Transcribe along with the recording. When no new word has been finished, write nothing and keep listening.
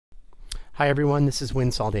Hi everyone, this is Win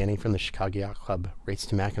Saldani from the Chicago Yacht Club Race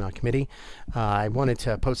to Mackinac Committee. I wanted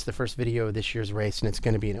to post the first video of this year's race, and it's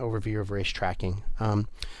going to be an overview of race tracking.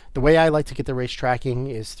 The way I like to get the race tracking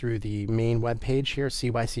is through the main web page here,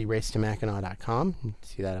 cycracetomackinac.com.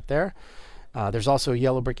 See that up there. There's also a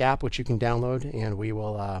Yellow Brick app which you can download, and we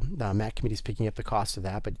will, the MAC committee is picking up the cost of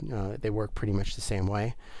that, but they work pretty much the same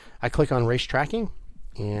way. I click on race tracking,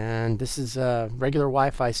 and this is regular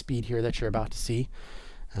Wi-Fi speed here that you're about to see.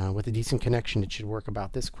 With a decent connection, it should work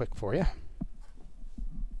about this quick for you.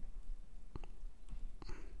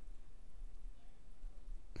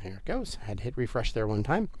 There it goes. I had to hit refresh there one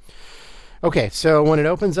time. Okay, so when it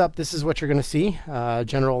opens up, this is what you're going to see,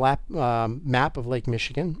 general map of Lake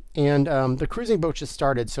Michigan. And the cruising boat just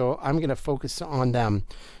started, so I'm going to focus on them.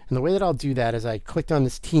 And the way that I'll do that is I clicked on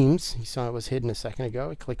this Teams. You saw it was hidden a second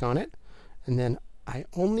ago. I click on it, and then I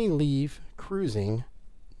only leave cruising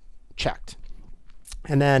checked.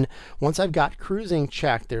 And then once I've got cruising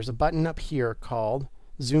checked, there's a button up here called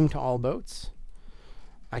Zoom to All Boats.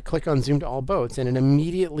 I click on Zoom to All Boats, and it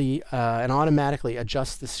immediately and automatically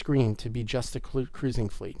adjusts the screen to be just the cruising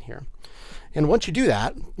fleet here. And once you do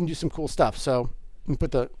that, you can do some cool stuff. So you can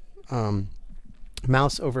put the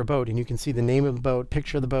mouse over a boat, and you can see the name of the boat,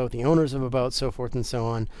 picture of the boat, the owners of a boat, so forth and so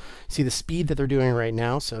on. See the speed that they're doing right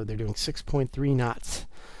now. So they're doing 6.3 knots.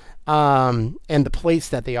 And the place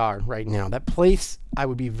that they are right now. That place, I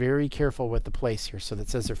would be very careful with the place here. So that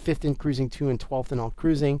says they're 5th in cruising 2 and 12th in all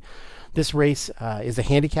cruising. This race is a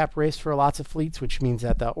handicap race for lots of fleets, which means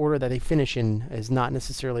that the order that they finish in is not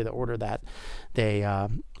necessarily the order that they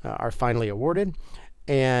are finally awarded.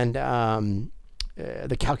 And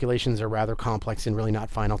the calculations are rather complex and really not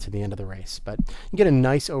final to the end of the race. But you get a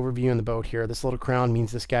nice overview in the boat here. This little crown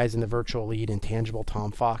means this guy's in the virtual lead, Intangible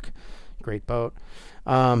Tom Falk. Great boat.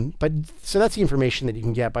 So that's the information that you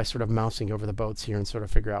can get by sort of mousing over the boats here and sort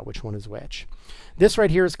of figure out which one is which. This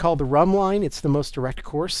right here is called the Rum Line. It's the most direct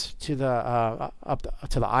course to the up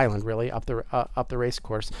to the island, really, up the race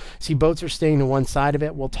course. See, boats are staying to one side of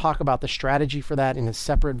it. We'll talk about the strategy for that in a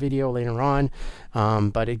separate video later on,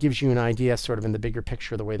 but it gives you an idea sort of in the bigger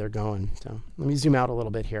picture of the way they're going. So let me zoom out a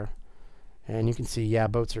little bit here, and you can see, yeah,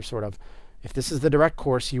 boats are sort of, if this is the direct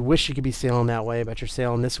course, you wish you could be sailing that way, but you're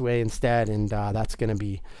sailing this way instead, and that's going to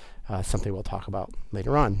be something we'll talk about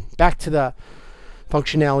later on. Back to the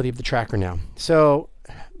functionality of the tracker now. So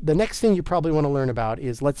the next thing you probably want to learn about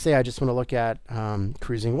is, let's say I just want to look at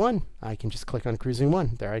Cruising 1. I can just click on Cruising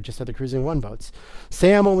 1. There, I just have the Cruising 1 boats.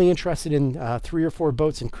 Say I'm only interested in 3 or 4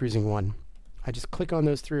 boats in Cruising 1. I just click on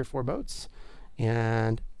those 3 or 4 boats,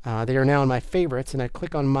 and they are now in my favorites, and I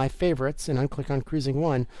click on my favorites and unclick on Cruising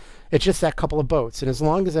 1. It's just that couple of boats, and as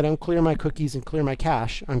long as I don't clear my cookies and clear my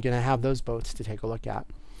cache, I'm going to have those boats to take a look at.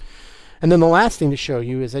 And then the last thing to show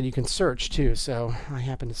you is that you can search too. So I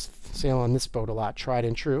happen to sail on this boat a lot, tried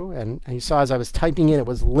and true, and you saw as I was typing in, it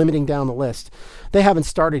was limiting down the list. They haven't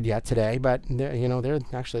started yet today, but you know,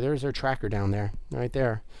 there's their tracker down there, right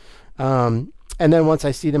there. And then once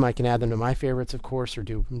I see them, I can add them to my favorites, of course, or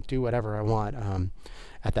do whatever I want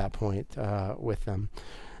at that point with them.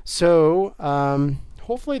 So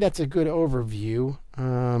hopefully that's a good overview.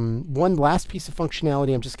 One last piece of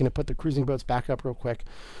functionality, I'm just going to put the cruising boats back up real quick,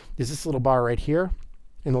 is this little bar right here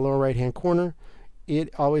in the lower right hand corner.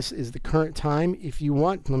 It always is the current time. If you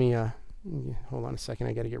want, let me hold on a second,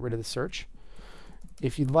 I got to get rid of the search.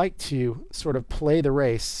 If you'd like to sort of play the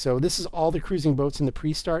race, so this is all the cruising boats in the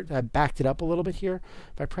pre-start. I backed it up a little bit here.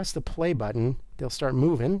 If I press the play button, they'll start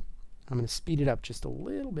moving. I'm going to speed it up just a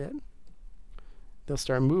little bit. They'll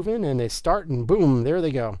start moving, and they start, and boom, there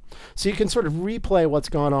they go. So you can sort of replay what's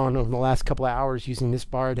gone on over the last couple of hours using this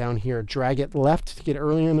bar down here. Drag it left to get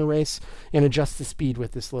earlier in the race, and adjust the speed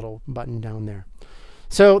with this little button down there.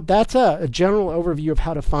 So that's a general overview of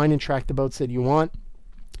how to find and track the boats that you want.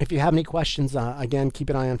 If you have any questions, again, keep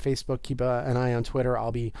an eye on Facebook, keep an eye on Twitter.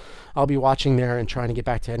 I'll be watching there and trying to get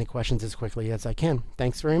back to any questions as quickly as I can.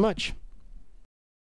 Thanks very much.